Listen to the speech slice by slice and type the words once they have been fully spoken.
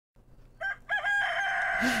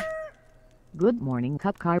Good morning,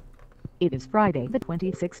 Cupcake. It is Friday, the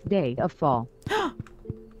 26th day of fall.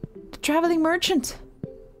 The traveling merchant!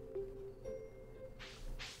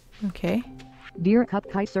 Okay. Dear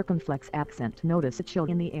Cupcake, circumflex accent, notice a chill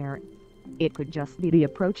in the air. It could just be the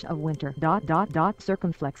approach of winter.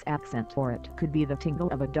 Circumflex accent, or it could be the tingle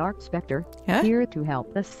of a dark specter, Huh? here to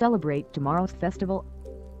help us celebrate tomorrow's festival.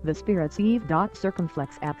 The Spirits Eve.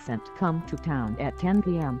 Circumflex accent, come to town at 10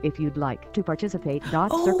 p.m. if you'd like to participate.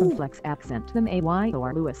 Oh! Circumflex accent, them AY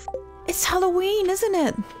or Lewis. It's Halloween, isn't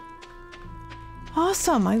it?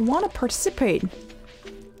 Awesome, I want to participate.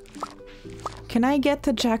 Can I get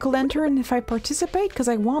the jack-o'-lantern if I participate? Because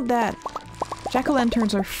I want that.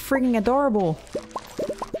 Jack-o'-lanterns are freaking adorable.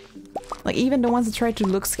 Like, even the ones that try to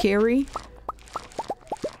look scary.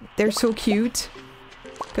 They're so cute.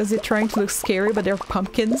 Because they're trying to look scary, but they're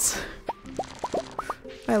pumpkins.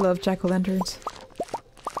 I love jack-o'-lanterns.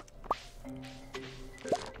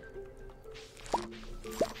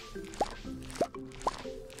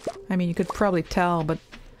 I mean, you could probably tell, but...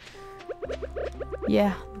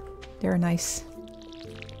 yeah, they're nice.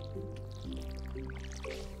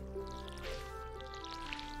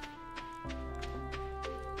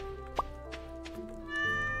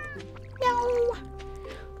 Meow!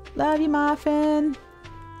 Love you, Muffin!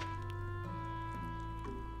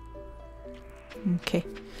 Okay.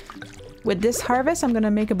 With this harvest, I'm gonna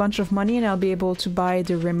make a bunch of money and I'll be able to buy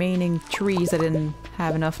the remaining trees I didn't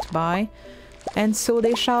have enough to buy. And so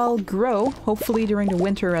they shall grow, hopefully during the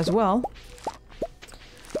winter as well.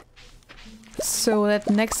 So that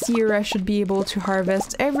next year I should be able to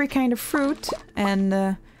harvest every kind of fruit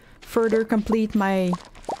and further complete my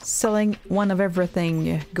selling one of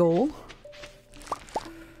everything goal.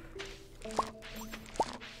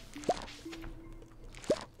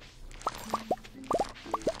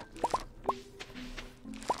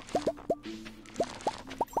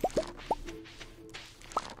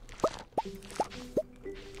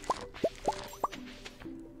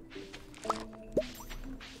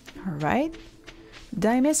 Alright. Did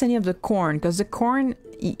I miss any of the corn? Because the corn,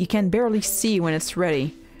 you can barely see when it's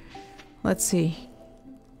ready. Let's see.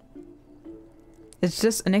 It's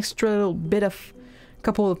just an extra little bit of...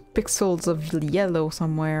 couple of pixels of yellow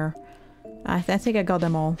somewhere. I think I got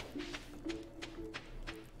them all.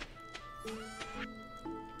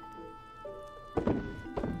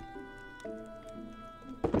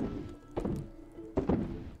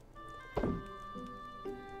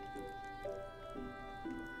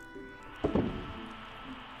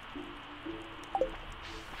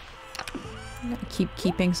 Keep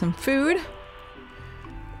keeping some food.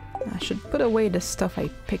 I should put away the stuff I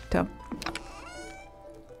picked up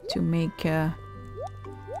to make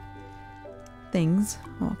things.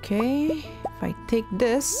 Okay, if I take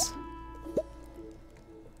this,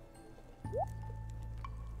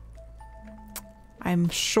 I'm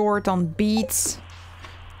short on beets.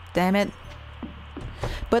 Damn it.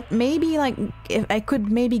 But maybe, like, if I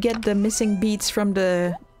could maybe get the missing beets from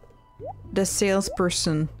the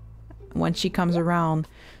salesperson when she comes around.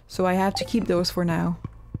 So I have to keep those for now.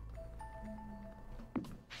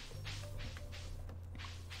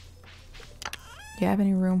 Do you have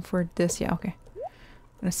any room for this? Yeah, okay. I'm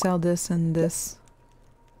gonna sell this and this.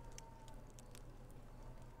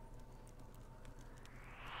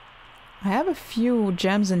 I have a few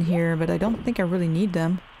gems in here, but I don't think I really need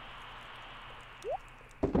them.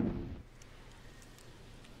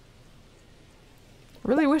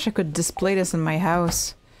 Really wish I could display this in my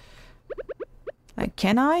house. Like,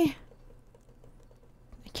 can I?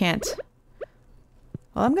 I can't.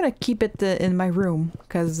 Well, I'm gonna keep it in my room,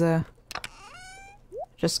 because,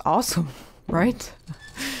 just awesome, right?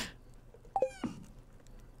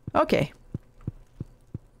 Okay.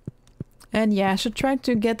 And yeah, I should try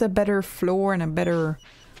to get a better floor and a better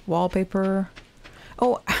wallpaper.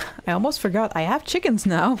 Oh, I almost forgot, I have chickens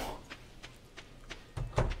now.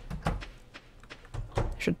 I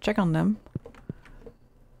should check on them.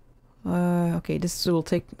 Okay, this will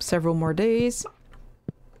take several more days.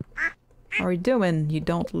 How are you doing? You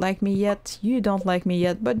don't like me yet, you don't like me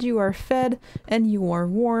yet, but you are fed, and you are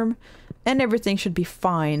warm, and everything should be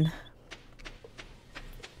fine.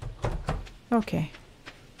 Okay.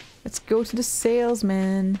 Let's go to the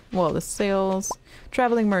salesman. Well, the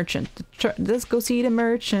traveling merchant. Let's go see the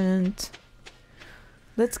merchant.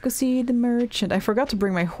 Let's go see the merchant. I forgot to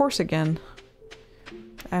bring my horse again.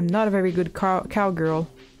 I'm not a very good cowgirl.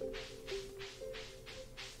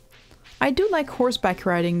 I do like horseback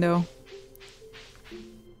riding though.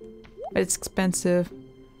 But it's expensive.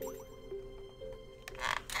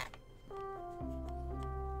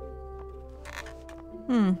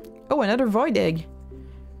 Oh, another void egg.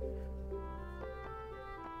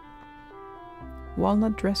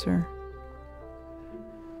 Walnut dresser.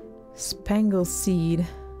 Spangle seed.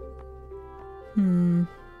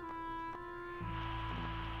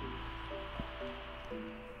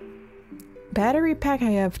 Battery pack,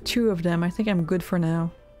 I have 2 of them. I think I'm good for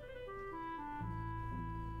now.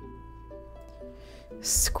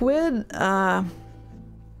 Squid,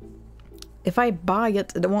 if I buy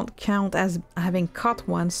it, it won't count as having caught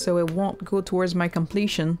one, so it won't go towards my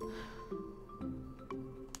completion.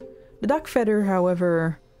 The duck feather,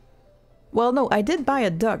 however... Well, no, I did buy a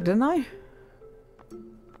duck, didn't I?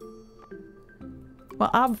 Well,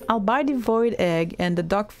 I'll buy the void egg and the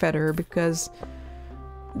duck feather because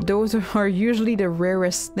those are usually the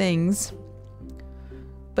rarest things.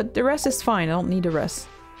 But the rest is fine, I don't need the rest.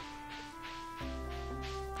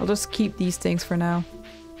 I'll just keep these things for now.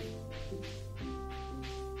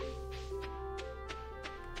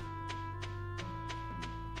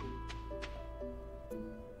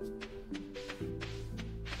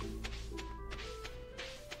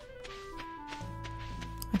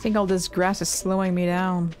 I think all this grass is slowing me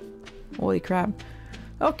down. Holy crap.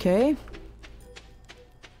 Okay.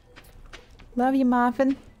 Love you,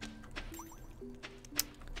 Muffin.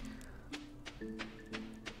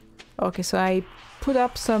 Okay, so I put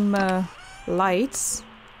up some lights.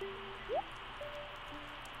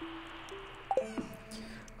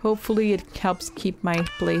 Hopefully it helps keep my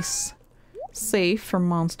place safe from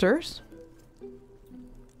monsters.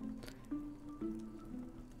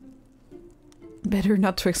 Better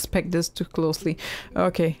not to expect this too closely.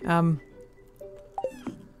 Okay,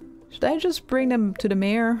 should I just bring them to the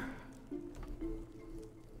mayor?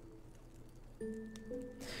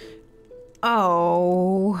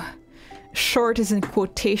 Oh, short is in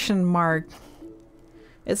quotation mark.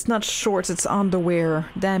 It's not shorts, it's underwear.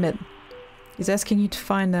 Damn it. He's asking you to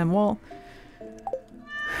find them. Well,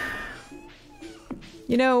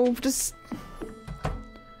 you know, just...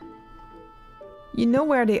 You know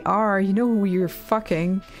where they are, you know who you're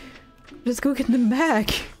fucking. Just go get them back.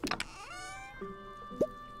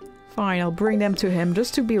 Fine, I'll bring them to him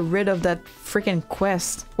just to be rid of that freaking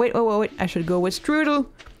quest. Wait, wait, I should go with Strudel.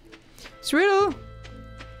 Strudel!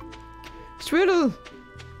 Strudel!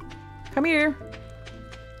 Come here.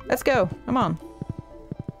 Let's go, come on.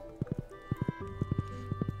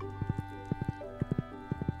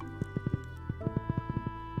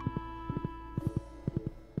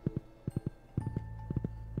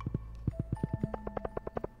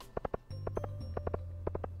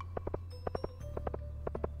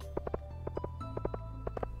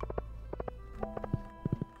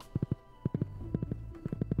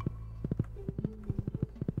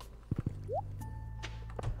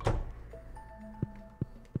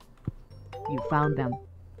 You found them.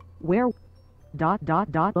 Where? Dot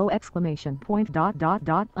dot dot oh exclamation point dot dot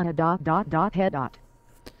dot on a dot dot dot head dot.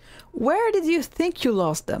 Where did you think you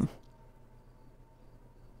lost them?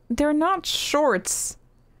 They're not shorts.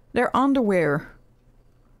 They're underwear.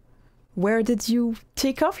 Where did you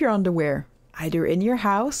take off your underwear? Either in your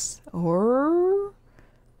house or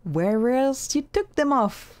where else you took them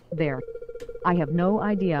off? There. I have no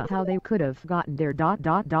idea how they could have gotten there dot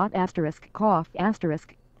dot dot asterisk cough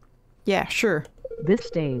asterisk. Yeah, sure. This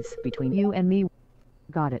stays between you and me.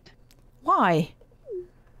 Got it. Why?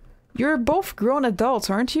 You're both grown adults,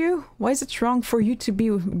 aren't you? Why is it wrong for you to be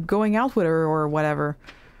going out with her or whatever?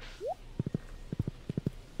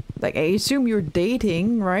 Like, I assume you're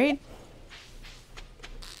dating, right?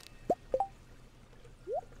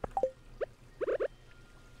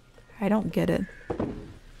 I don't get it.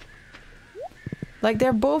 Like,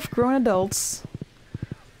 they're both grown adults.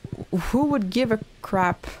 Who would give a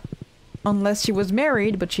crap? Unless she was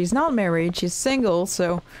married, but she's not married, she's single,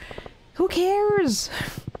 so... Who cares?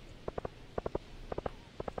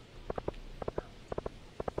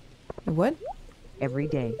 What? Every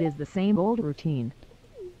day is the same old routine.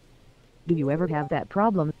 Do you ever have that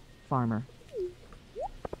problem, farmer?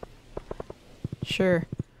 Sure.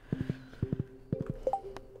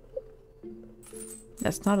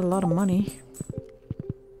 That's not a lot of money.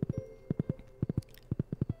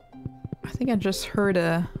 I think I just heard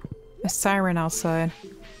a siren outside.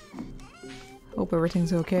 Hope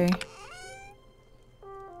everything's okay.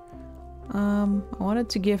 I wanted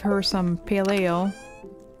to give her some pale ale.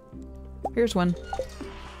 Here's one.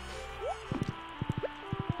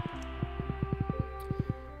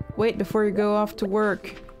 Wait before you go off to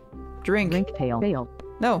work. Drink. Drink pale ale.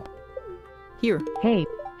 No. Here. Hey,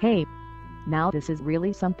 hey. Now this is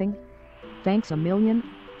really something. Thanks a million,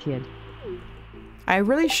 kid. I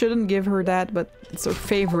really shouldn't give her that, but it's her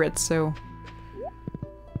favorite, so...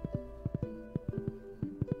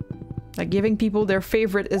 Like, giving people their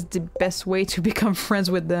favorite is the best way to become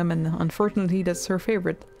friends with them, and unfortunately that's her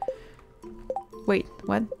favorite. Wait,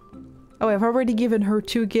 what? Oh, I've already given her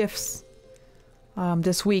 2 gifts.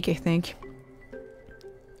 This week, I think.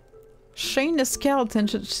 Shane the skeleton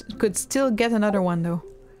could still get another one, though.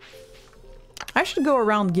 I should go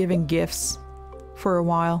around giving gifts for a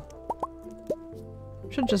while.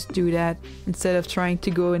 Should just do that instead of trying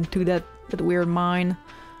to go into that weird mine.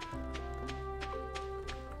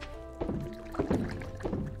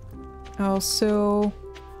 Also,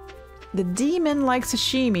 the demon likes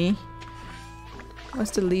sashimi.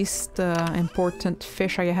 What's the least important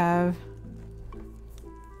fish I have?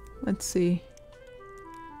 Let's see.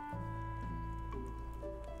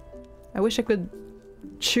 I wish I could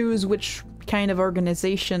choose which kind of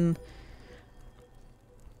organization,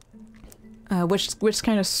 which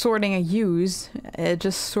kind of sorting I use. It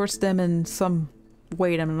just sorts them in some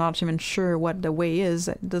way. I'm not even sure what the way is.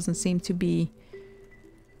 It doesn't seem to be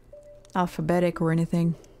alphabetic or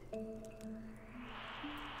anything.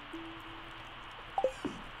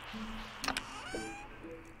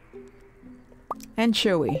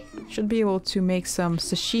 Anchovy. Should be able to make some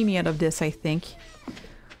sashimi out of this, I think.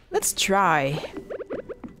 Let's try.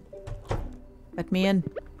 Let me in.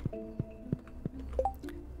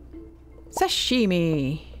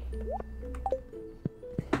 Sashimi.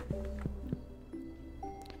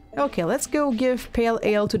 Okay, let's go give pale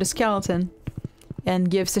ale to the skeleton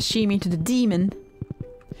and give sashimi to the demon.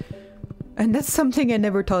 And that's something I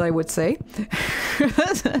never thought I would say.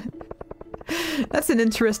 That's an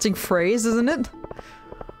interesting phrase, isn't it?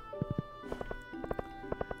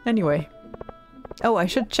 Anyway. Oh, I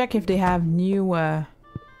should check if they have new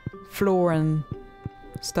floor and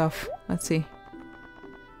stuff. Let's see.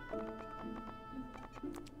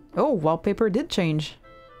 Oh, wallpaper did change.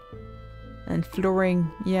 And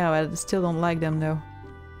flooring, yeah, I still don't like them though.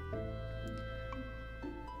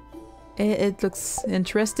 It looks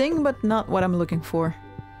interesting, but not what I'm looking for.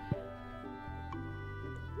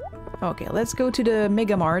 Okay, let's go to the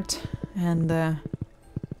Mega Mart and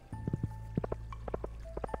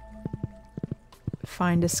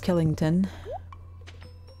find a skeleton.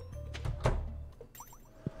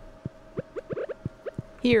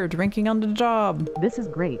 Here, drinking on the job. This is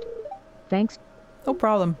great. Thanks. No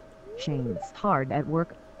problem. Shane's hard at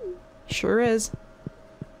work. Sure is.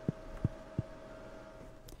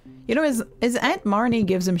 You know, his Aunt Marnie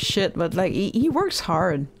gives him shit, but like, he works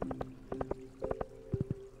hard.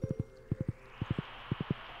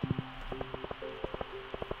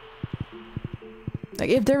 Like,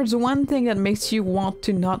 if there's one thing that makes you want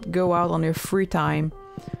to not go out on your free time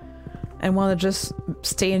and want to just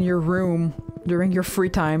stay in your room during your free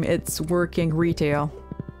time, it's working retail.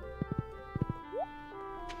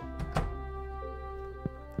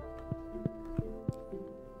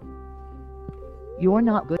 You're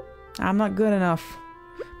not good. I'm not good enough.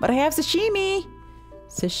 But I have sashimi!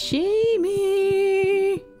 Sashimi!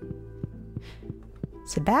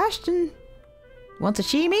 Sebastian! Want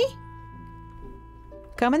sashimi?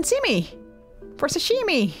 Come and see me! For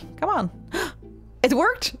sashimi! Come on! It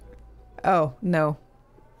worked! Oh, no.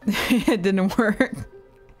 It didn't work.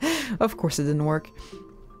 Of course it didn't work.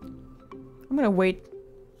 I'm gonna wait.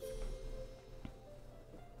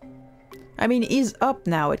 I mean, he's up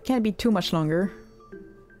now. It can't be too much longer.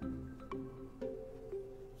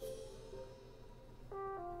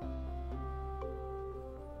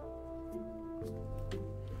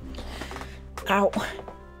 Ow.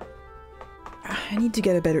 I need to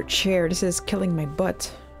get a better chair. This is killing my butt.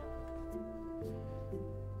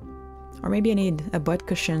 Or maybe I need a butt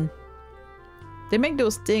cushion. They make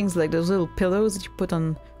those things, like those little pillows that you put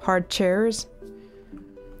on hard chairs.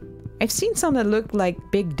 I've seen some that look like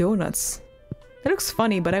big donuts. It looks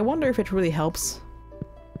funny, but I wonder if it really helps.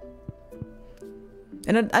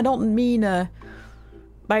 And I don't mean,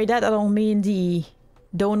 by that I don't mean the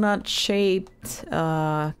donut-shaped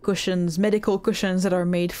cushions, medical cushions that are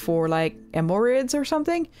made for like hemorrhoids or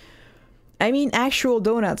something. I mean actual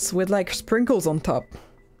donuts with like sprinkles on top.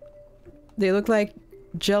 They look like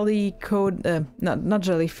jelly coat, not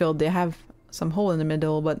jelly filled, they have some hole in the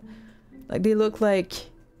middle, but like they look like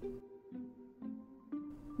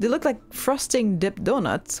frosting dipped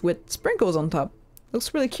donuts with sprinkles on top.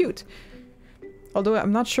 Looks really cute. Although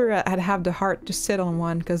I'm not sure I'd have the heart to sit on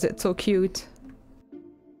one because it's so cute.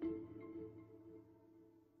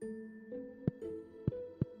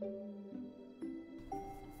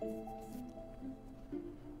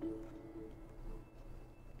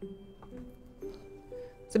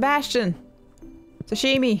 Sebastian!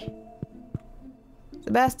 Sashimi!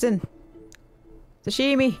 Sebastian!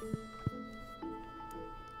 Sashimi!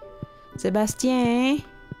 Sebastien!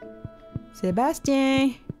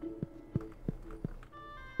 Sébastien!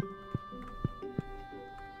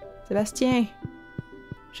 Sébastien!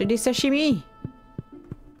 J'ai des sashimi!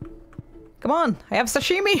 Come on! I have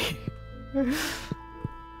sashimi!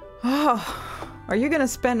 Oh, are you gonna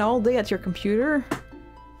spend all day at your computer?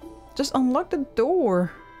 Just unlock the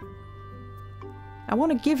door. I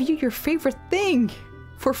want to give you your favorite thing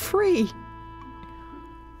for free.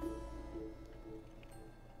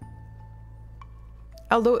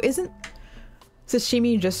 Although, isn't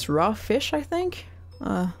sashimi just raw fish, I think?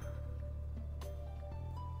 I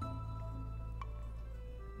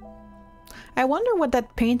wonder what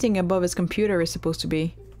that painting above his computer is supposed to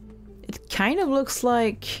be. It kind of looks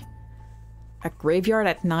like a graveyard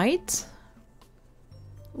at night.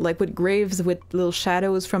 Like with graves with little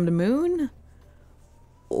shadows from the moon.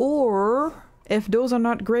 Or if those are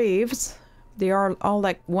not graves, they are all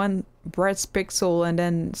like one bright pixel and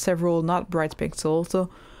then several not bright pixels. So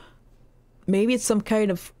maybe it's some kind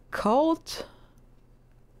of cult?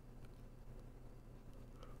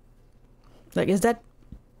 Like, is that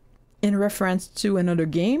in reference to another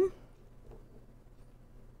game?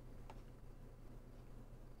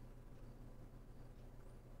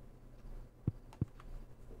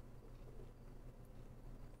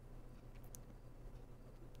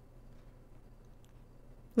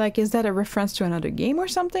 Like, is that a reference to another game or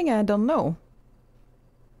something? I don't know.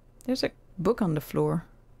 There's a book on the floor.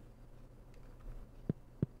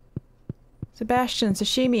 Sebastian,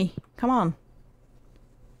 sashimi, come on.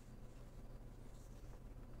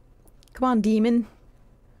 Come on, demon.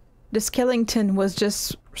 The skeleton was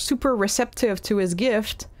just super receptive to his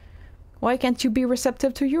gift. Why can't you be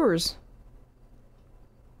receptive to yours?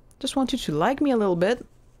 Just want you to like me a little bit.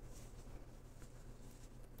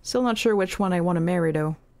 Still not sure which one I want to marry,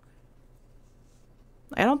 though.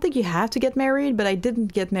 I don't think you have to get married, but I didn't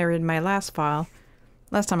get married in my last file.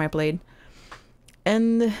 Last time I played.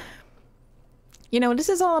 And, you know, this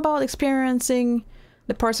is all about experiencing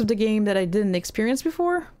the parts of the game that I didn't experience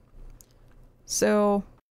before. So,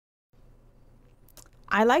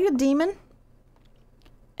 I like the demon.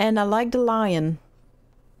 And I like the lion.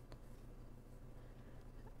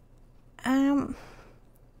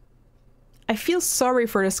 I feel sorry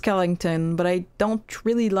for the skeleton, but I don't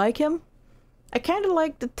really like him. I kind of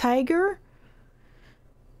like the tiger.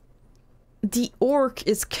 The orc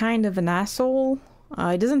is kind of an asshole.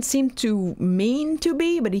 He doesn't seem to mean to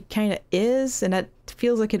be, but he kind of is, and that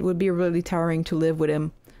feels like it would be really tiring to live with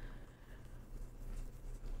him.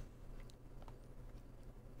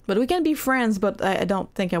 But we can be friends, but I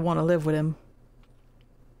don't think I want to live with him.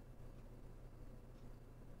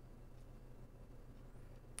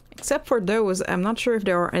 Except for those, I'm not sure if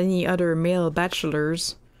there are any other male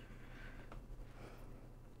bachelors.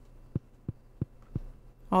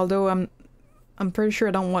 Although I'm pretty sure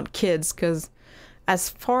I don't want kids, because as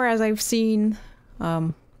far as I've seen,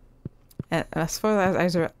 as far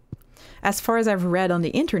as I've read on the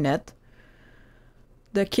internet,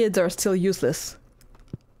 the kids are still useless.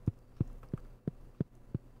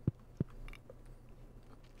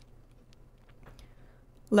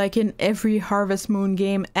 Like in every Harvest Moon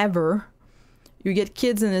game ever, you get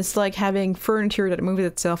kids and it's like having furniture that moves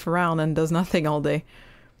itself around and does nothing all day.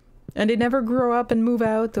 And they never grow up and move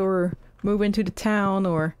out or move into the town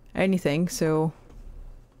or anything, so...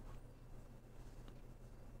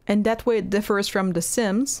 And that way it differs from The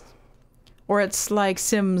Sims. Or it's like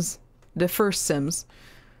Sims, the first Sims,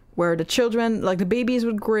 where the children, like the babies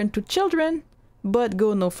would grow into children, but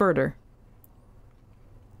go no further.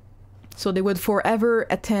 So they would forever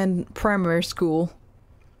attend primary school,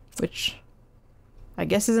 which I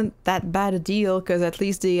guess isn't that bad a deal, because at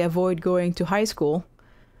least they avoid going to high school.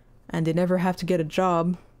 And they never have to get a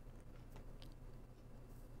job.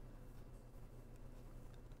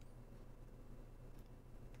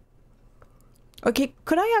 Okay,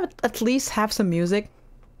 could I have at least have some music?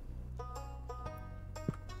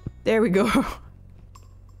 There we go.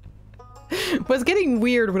 It was getting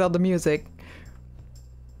weird without the music.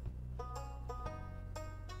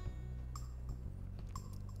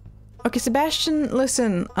 Okay, Sebastian,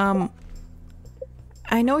 listen,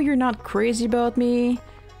 I know you're not crazy about me,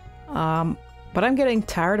 but I'm getting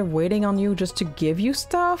tired of waiting on you just to give you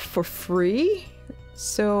stuff for free.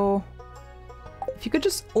 So, if you could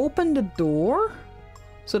just open the door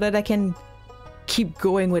so that I can keep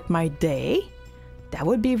going with my day, that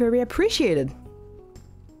would be very appreciated.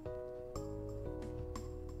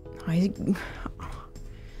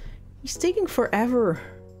 He's taking forever.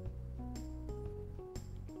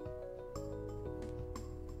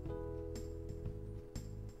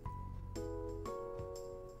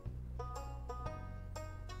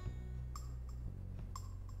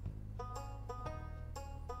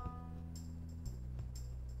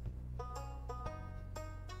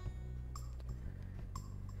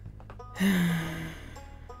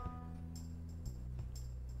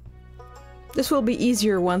 This will be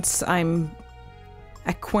easier once I'm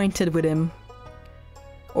acquainted with him.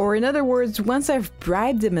 Or in other words, once I've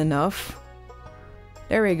bribed him enough.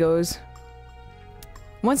 There he goes.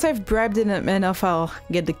 Once I've bribed him enough, I'll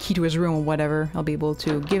get the key to his room or whatever. I'll be able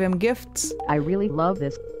to give him gifts. I really love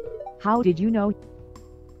this. How did you know?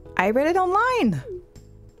 I read it online!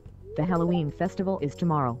 The Halloween festival is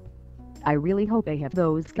tomorrow. I really hope they have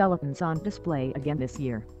those skeletons on display again this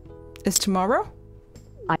year. Is tomorrow?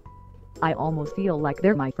 I almost feel like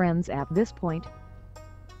they're my friends at this point.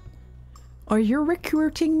 Are you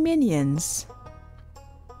recruiting minions?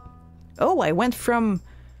 Oh, I went from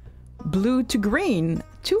blue to green.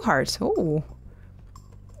 2 hearts. Oh.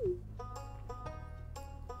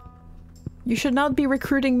 You should not be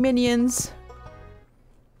recruiting minions.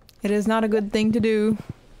 It is not a good thing to do.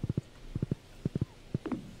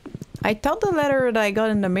 I thought the letter that I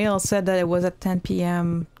got in the mail said that it was at 10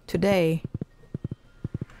 p.m. today.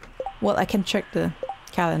 Well, I can check the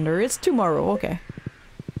calendar. It's tomorrow, okay.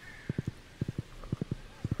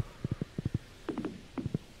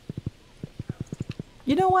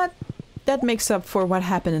 You know what? That makes up for what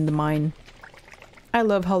happened in the mine. I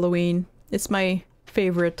love Halloween. It's my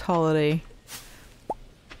favorite holiday.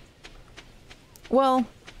 Well,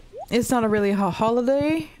 it's not really a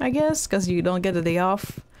holiday, I guess, because you don't get a day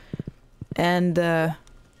off. And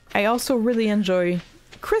I also really enjoy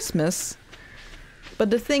Christmas. But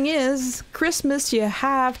the thing is, Christmas you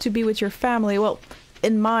have to be with your family. Well,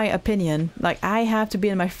 in my opinion, like I have to be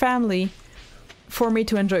in my family for me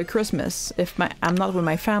to enjoy Christmas. If I'm not with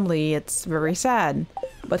my family, it's very sad.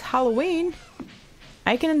 But Halloween,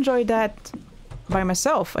 I can enjoy that by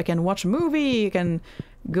myself. I can watch a movie, I can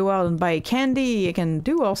go out and buy candy, I can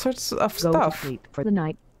do all sorts of stuff. Go to sleep for the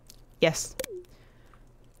night. Yes.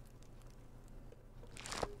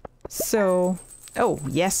 So, oh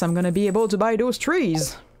yes, I'm gonna be able to buy those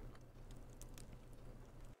trees.